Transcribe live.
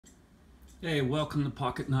Hey, welcome to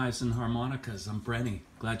Pocket Knives and Harmonicas. I'm Brenny.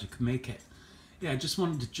 Glad you could make it. Yeah, I just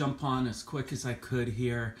wanted to jump on as quick as I could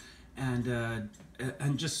here and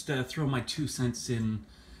just throw my 2 cents in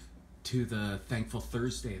to the Thankful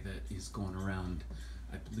Thursday that is going around.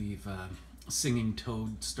 I believe Singing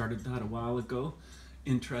Toad started that a while ago.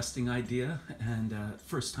 Interesting idea and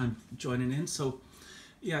first time joining in. So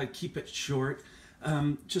yeah, keep it short.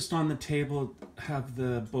 Just on the table have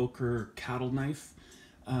the Boker cattle knife.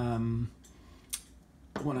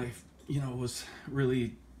 When I, was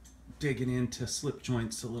really digging into slip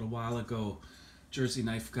joints a little while ago, Jersey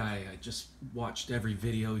knife guy, I just watched every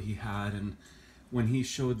video he had, and when he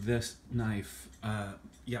showed this knife,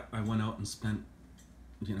 yeah, I went out and spent,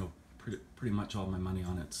 pretty much all my money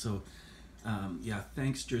on it. So, yeah,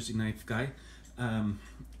 thanks, Jersey knife guy.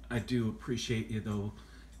 I do appreciate you though,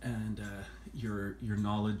 and your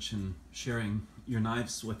knowledge and sharing your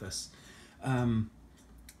knives with us.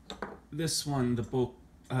 This one, the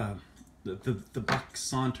Buck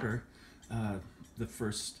Saunter, the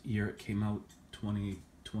first year it came out,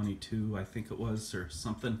 2022, I think it was, or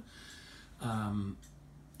something.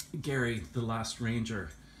 Gary, the Last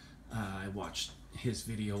Ranger, I watched his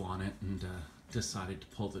video on it and decided to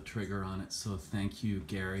pull the trigger on it. So thank you,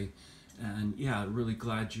 Gary. And yeah, really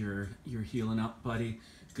glad you're healing up, buddy.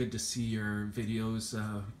 Good to see your videos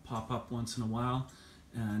pop up once in a while,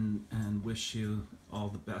 and wish you all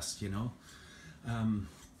the best.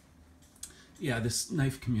 Yeah, this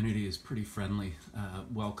knife community is pretty friendly,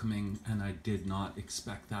 welcoming, and I did not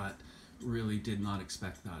expect that. Really did not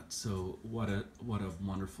expect that. So what a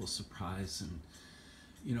wonderful surprise. And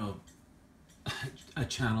a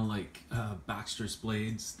channel like Baxter's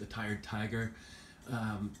Blades, the Tired Tiger,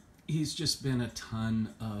 he's just been a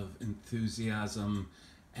ton of enthusiasm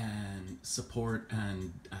and support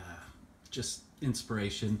and just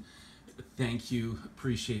inspiration. Thank you,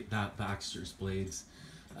 appreciate that, Baxter's Blades.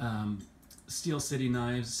 Steel City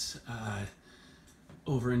Knives,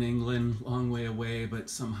 over in England, long way away, but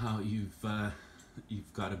somehow you've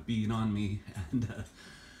got a bead on me, and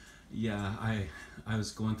yeah, I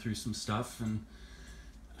was going through some stuff, and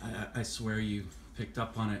I swear you picked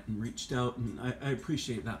up on it and reached out, and I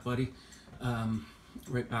appreciate that, buddy.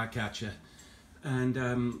 Right back at you.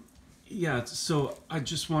 And yeah, so I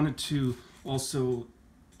just wanted to also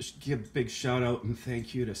give a big shout out and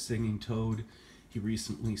thank you to Singing Toad. He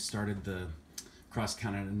recently started the Cross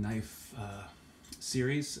Canada Knife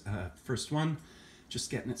series, first one, just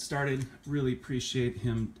getting it started. Really appreciate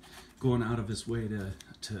him going out of his way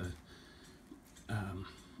to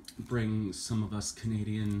bring some of us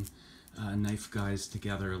Canadian knife guys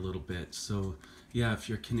together a little bit. So yeah, if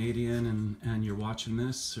you're Canadian and you're watching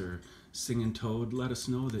this or Singing Toad, let us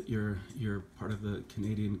know that you're part of the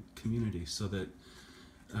Canadian community, so that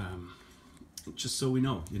just so we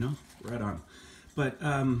know, right on. But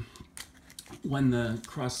when the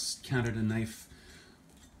Cross Canada Knife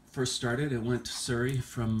first started, it went to Surrey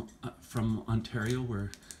from Ontario,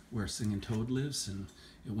 where Singing Toad lives, and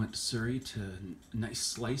it went to Surrey to Nice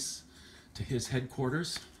Slice, to his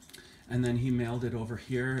headquarters, and then he mailed it over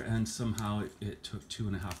here, and somehow it took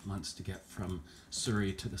 2.5 months to get from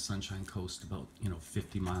Surrey to the Sunshine Coast, about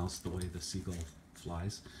 50 miles the way the seagull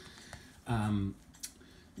flies.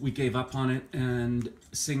 We gave up on it, and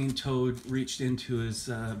Singing Toad reached into his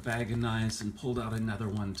bag of knives and pulled out another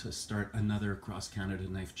one to start another Cross Canada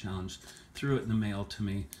Knife Challenge. Threw it in the mail to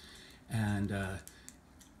me, and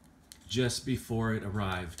just before it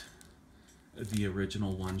arrived, the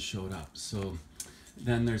original one showed up. So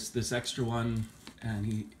then there's this extra one,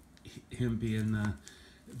 and him being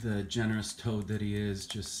the generous toad that he is,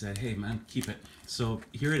 just said, "Hey man, keep it." So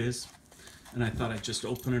here it is, and I thought I'd just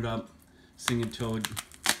open it up. Singing Toad,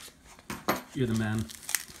 you're the man.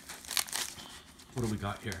 What do we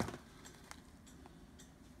got here?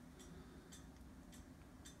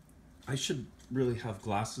 I should really have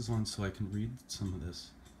glasses on so I can read some of this.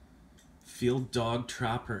 Field Dog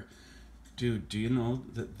Trapper. Dude, do you know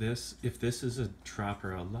that if this is a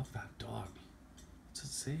trapper, I love that dog. What's it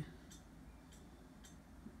say?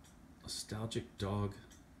 Nostalgic Dog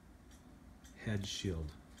Head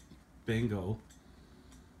Shield. Bingo.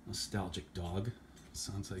 Nostalgic Dog.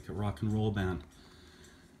 Sounds like a rock and roll band.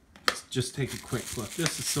 Let's just take a quick look.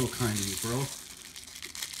 This is so kind of you, bro.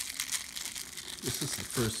 This is the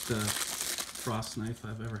first frost knife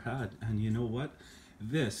I've ever had. And you know what?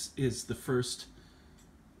 This is the first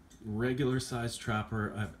regular size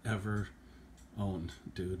trapper I've ever owned,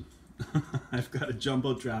 dude. I've got a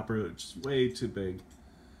jumbo trapper, which is way too big.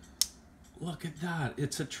 Look at that.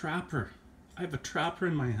 It's a trapper. I have a trapper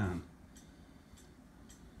in my hand.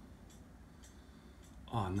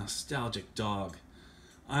 Oh, Nostalgic Dog.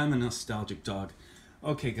 I'm a nostalgic dog.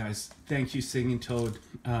 Okay, guys, thank you, Singing Toad.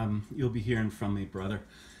 You'll be hearing from me, brother.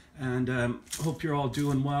 And hope you're all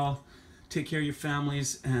doing well. Take care of your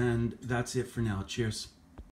families, and that's it for now. Cheers.